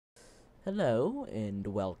Hello and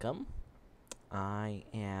welcome. I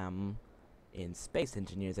am in Space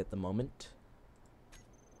Engineers at the moment.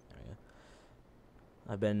 There we go.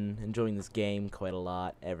 I've been enjoying this game quite a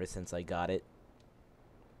lot ever since I got it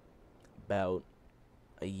about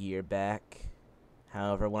a year back.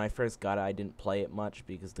 However, when I first got it, I didn't play it much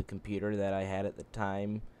because the computer that I had at the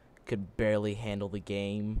time could barely handle the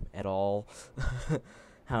game at all.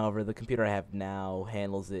 However, the computer I have now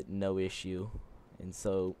handles it no issue. And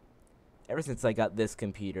so, ever since I got this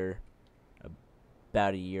computer,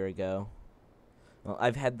 about a year ago. Well,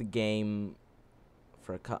 I've had the game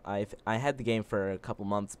for I had the game for a couple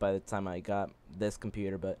months by the time I got this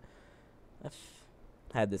computer, but I've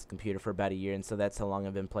had this computer for about a year, and so that's how long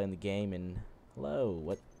I've been playing the game. And hello,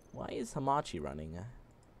 what? Why is Hamachi running?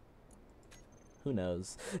 Who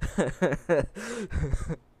knows?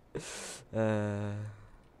 uh,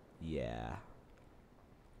 yeah.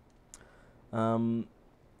 Um.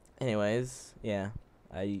 Anyways, yeah.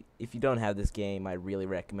 If you don't have this game, I really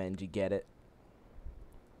recommend you get it.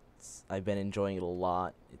 I've been enjoying it a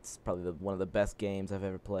lot. It's probably one of the best games I've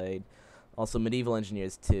ever played. Also, Medieval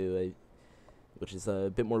Engineers 2, which is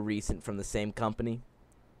a bit more recent from the same company,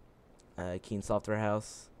 Keen Software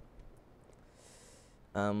House.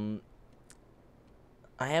 I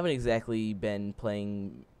haven't exactly been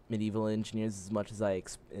playing Medieval Engineers as much as I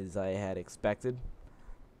had expected.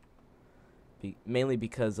 Mainly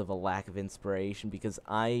because of a lack of inspiration. Because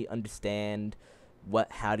I understand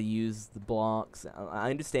how to use the blocks.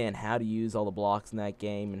 I understand how to use all the blocks in that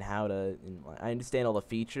game and I understand all the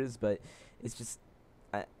features, but it's just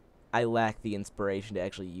I lack the inspiration to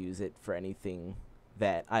actually use it for anything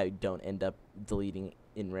that I don't end up deleting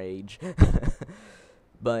in rage.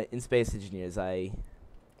 But in Space Engineers, I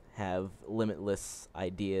have limitless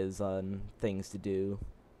ideas on things to do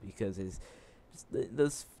because it's just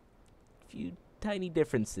those few tiny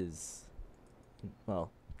differences.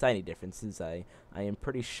 Well, tiny differences. I am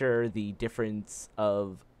pretty sure the difference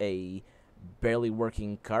of a barely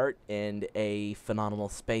working cart and a phenomenal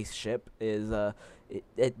spaceship is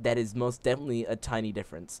that is most definitely a tiny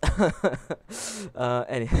difference.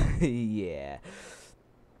 And yeah.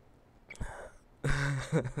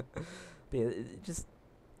 But yeah, just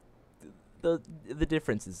the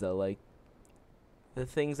differences though, like the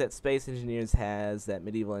things that Space Engineers has that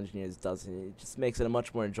Medieval Engineers doesn't. It just makes it a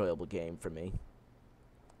much more enjoyable game for me.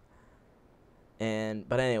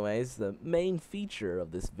 But anyways, the main feature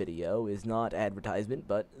of this video is not advertisement,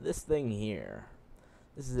 but this thing here.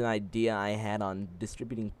 This is an idea I had on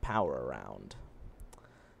distributing power around.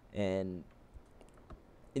 And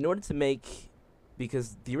in order to make,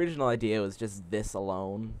 because the original idea was just this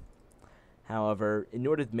alone. However, in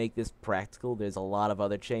order to make this practical, there's a lot of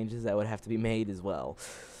other changes that would have to be made as well.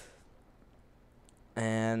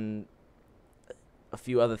 And a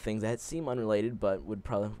few other things that seem unrelated but would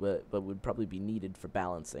probably be needed for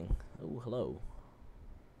balancing. Oh, hello.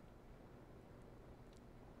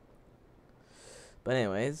 But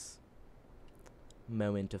anyways,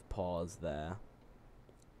 moment of pause there.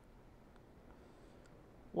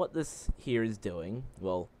 What this here is doing,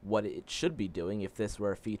 well, what it should be doing if this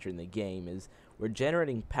were a feature in the game, is we're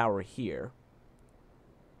generating power here,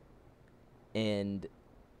 and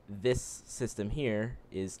this system here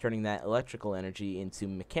is turning that electrical energy into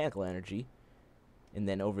mechanical energy, and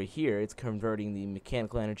then over here it's converting the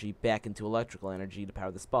mechanical energy back into electrical energy to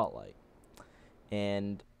power the spotlight.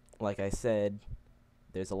 And like I said,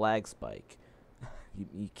 there's a lag spike.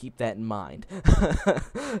 You keep that in mind.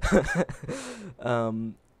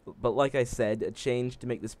 But like I said, a change to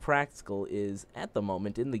make this practical is, at the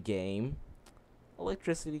moment in the game,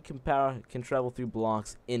 electricity can travel through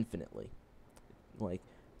blocks infinitely. Like,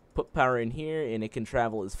 put power in here, and it can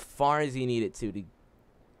travel as far as you need it to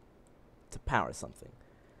power something.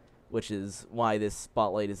 Which is why this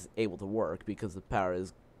spotlight is able to work, because the power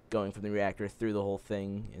is going from the reactor through the whole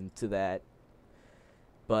thing into that.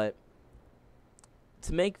 But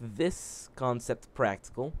to make this concept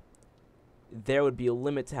practical, there would be a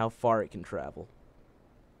limit to how far it can travel.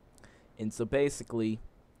 And so basically,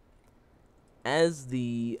 as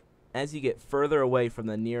you get further away from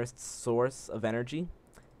the nearest source of energy,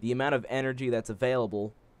 the amount of energy that's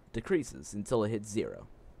available decreases until it hits zero.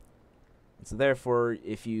 And so therefore,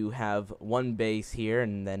 if you have one base here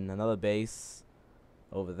and then another base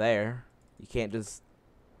over there, you can't just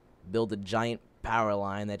build a giant power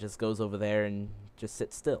line that just goes over there and just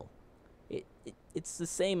sits still. It's the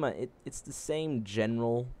same. It's the same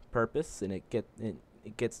general purpose, and it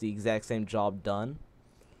gets the exact same job done.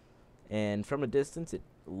 And from a distance, it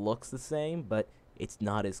looks the same, but it's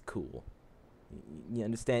not as cool. You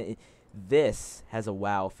understand? This has a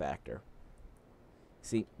wow factor.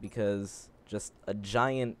 See, because just a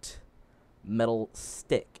giant metal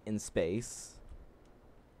stick in space.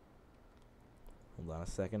 Hold on a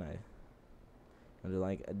second.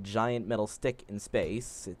 Like a giant metal stick in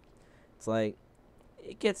space. It's like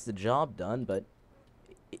it gets the job done, but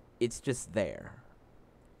it's just there.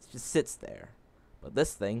 It just sits there. But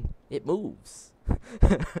this thing, it moves.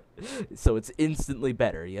 So it's instantly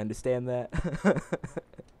better. You understand that?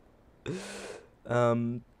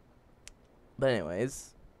 But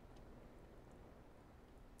anyways,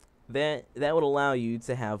 that would allow you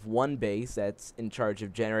to have one base that's in charge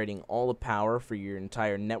of generating all the power for your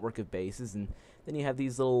entire network of bases, and then you have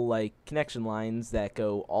these little like connection lines that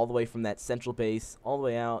go all the way from that central base all the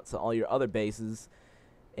way out to all your other bases,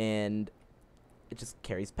 and it just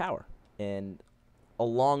carries power. And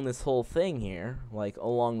along this whole thing here, like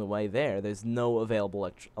along the way there's no available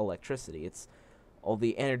electricity. It's all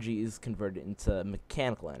the energy is converted into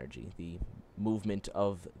mechanical energy, the movement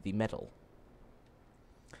of the metal.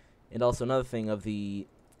 And also another thing of the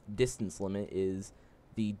distance limit is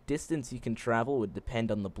the distance you can travel would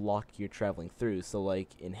depend on the block you're traveling through. So like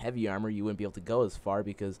in heavy armor, you wouldn't be able to go as far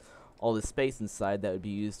because all the space inside that would be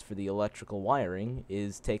used for the electrical wiring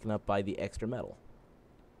is taken up by the extra metal.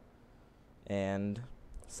 And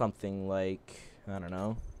something like, I don't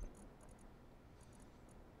know,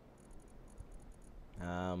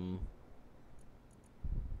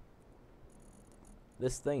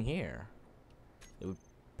 this thing here, it would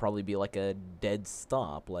probably be like a dead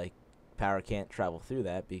stop. Like power can't travel through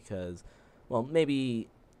that because, well, maybe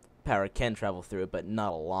power can travel through it, but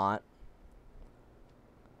not a lot,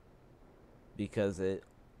 because it,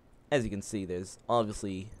 as you can see, there's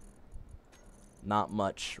obviously not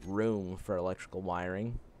much room for electrical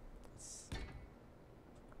wiring.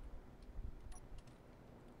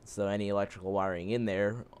 So any electrical wiring in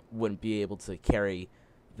there wouldn't be able to carry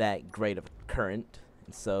that great of a current,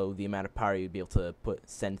 and so the amount of power you'd be able to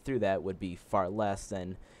send through that would be far less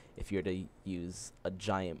than if you were to use a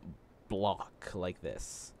giant block like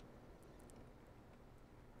this.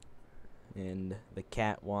 And the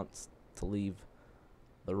cat wants to leave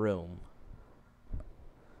the room.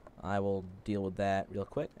 I will deal with that real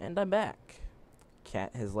quick, and I'm back.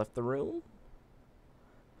 Cat has left the room.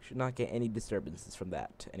 Should not get any disturbances from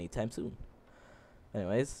that anytime soon.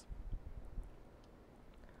 Anyways.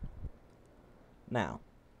 Now,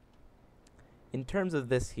 in terms of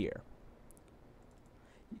this here,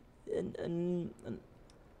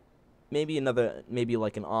 maybe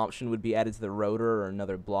like an option would be added to the rotor, or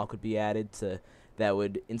another block would be added to that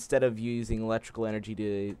would, instead of using electrical energy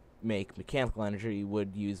to make mechanical energy,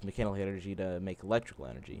 would use mechanical energy to make electrical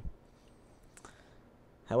energy.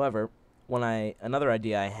 However, another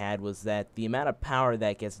idea I had was that the amount of power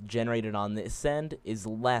that gets generated on this end is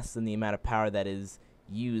less than the amount of power that is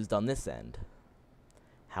used on this end.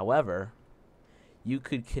 However, you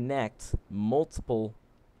could connect multiple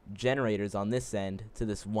generators on this end to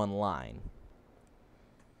this one line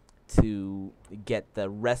to get the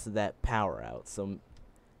rest of that power out. So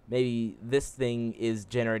maybe this thing is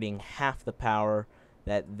generating half the power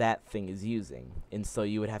that thing is using, and so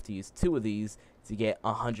you would have to use 2 of these to get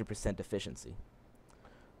 100% efficiency.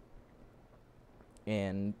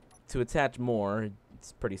 And to attach more,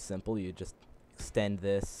 it's pretty simple. You just extend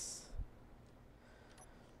this,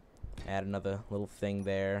 add another little thing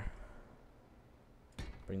there,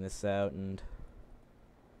 bring this out, and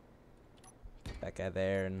put that guy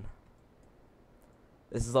there. And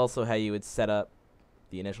this is also how you would set up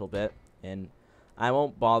the initial bit. And I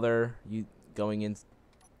won't bother you going in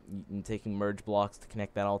and taking merge blocks to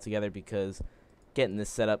connect that all together, because getting this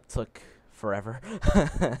set up took forever.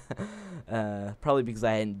 Probably because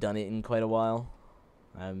I hadn't done it in quite a while.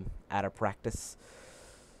 I'm out of practice.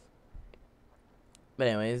 But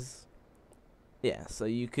anyways, yeah, so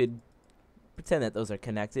you could pretend that those are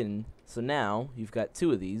connected, and so now you've got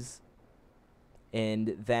 2 of these,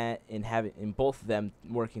 and having both of them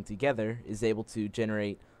working together is able to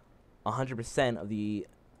generate 100% of the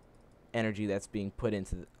energy that's being put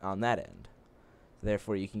into on that end.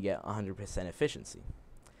 Therefore, you can get 100% efficiency.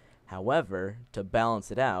 However, to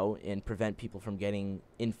balance it out and prevent people from getting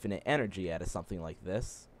infinite energy out of something like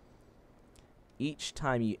this, each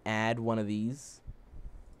time you add one of these,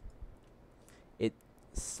 it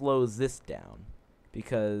slows this down,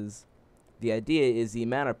 because the idea is the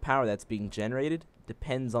amount of power that's being generated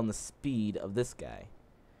depends on the speed of this guy.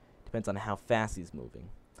 Depends on how fast he's moving.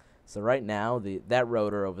 So right now, that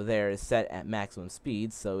rotor over there is set at maximum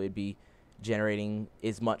speed, so it'd be generating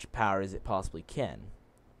as much power as it possibly can.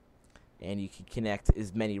 And you can connect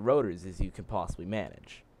as many rotors as you can possibly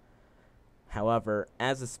manage. However,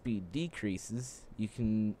 as the speed decreases, you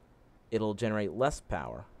can it'll generate less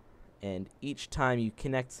power. And each time you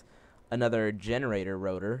connect another generator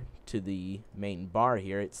rotor to the main bar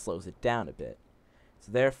here, it slows it down a bit.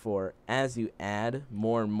 So therefore, as you add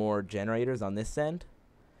more and more generators on this end,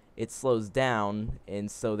 it slows down,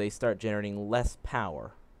 and so they start generating less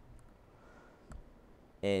power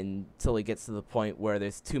until it gets to the point where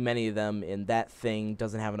there's too many of them, and that thing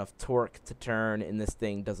doesn't have enough torque to turn, and this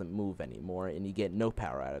thing doesn't move anymore, and you get no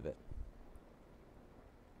power out of it.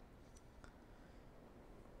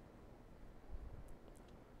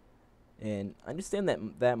 And I understand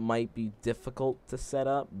that that might be difficult to set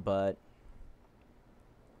up, but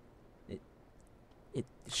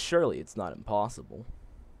surely it's not impossible.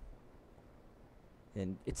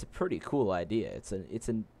 And it's a pretty cool idea. It's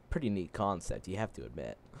a pretty neat concept, you have to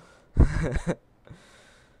admit.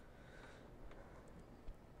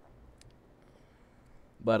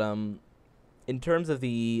 But in terms of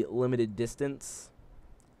the limited distance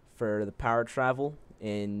for the power travel,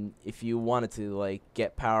 and if you wanted to like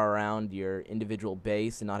get power around your individual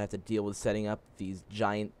base and not have to deal with setting up these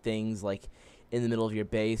giant things like in the middle of your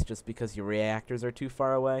base just because your reactors are too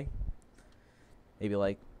far away, maybe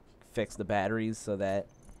like fix the batteries so that,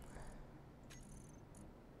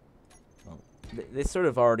 well, they sort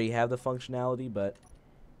of already have the functionality, but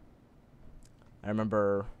I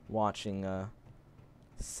remember watching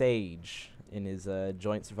Sage in his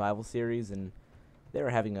Joint Survival series, and they were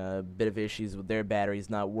having a bit of issues with their batteries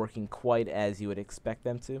not working quite as you would expect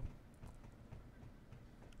them to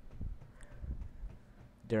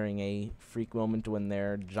during a freak moment when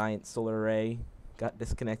their giant solar array got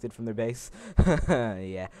disconnected from their base.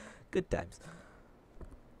 Yeah, good times.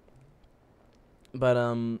 But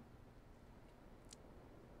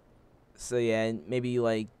so yeah, maybe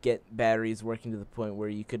like get batteries working to the point where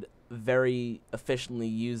you could very efficiently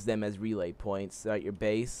use them as relay points at your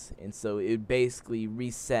base, and so it would basically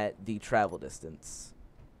reset the travel distance.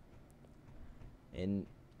 And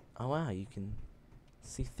oh wow, you can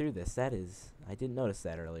see through this. That is, I didn't notice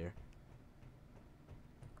that earlier.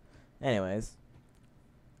 Anyways,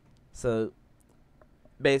 so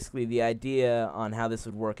basically the idea on how this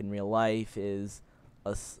would work in real life is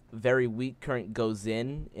a very weak current goes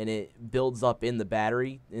in and it builds up in the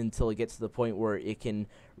battery until it gets to the point where it can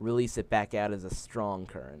release it back out as a strong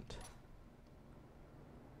current.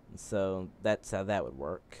 And so that's how that would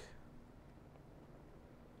work.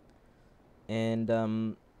 And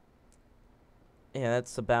yeah,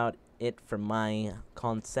 that's about it for my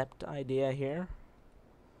concept idea here.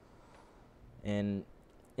 And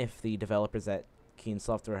if the developers at Keen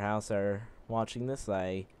Software House are watching this,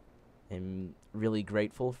 I am really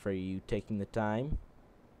grateful for you taking the time,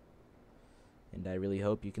 and I really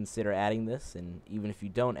hope you consider adding this. And even if you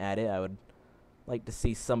don't add it, I would like to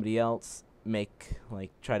see somebody else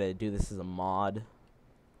try to do this as a mod,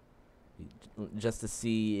 just to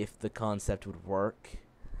see if the concept would work.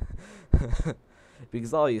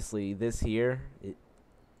 Because obviously this here,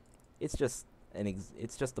 it's just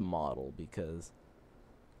a model, because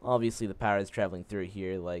obviously the power is traveling through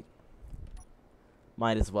here. Like,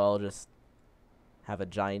 might as well just have a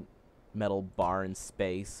giant metal bar in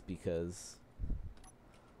space, because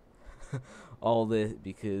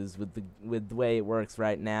with the way it works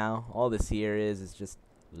right now, all this here is just,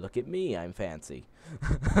 look at me, I'm fancy.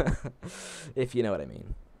 If you know what I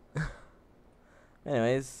mean.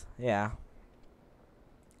 Anyways, yeah.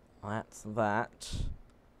 That's that.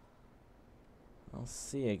 I'll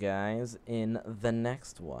see you guys in the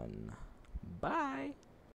next one. Bye.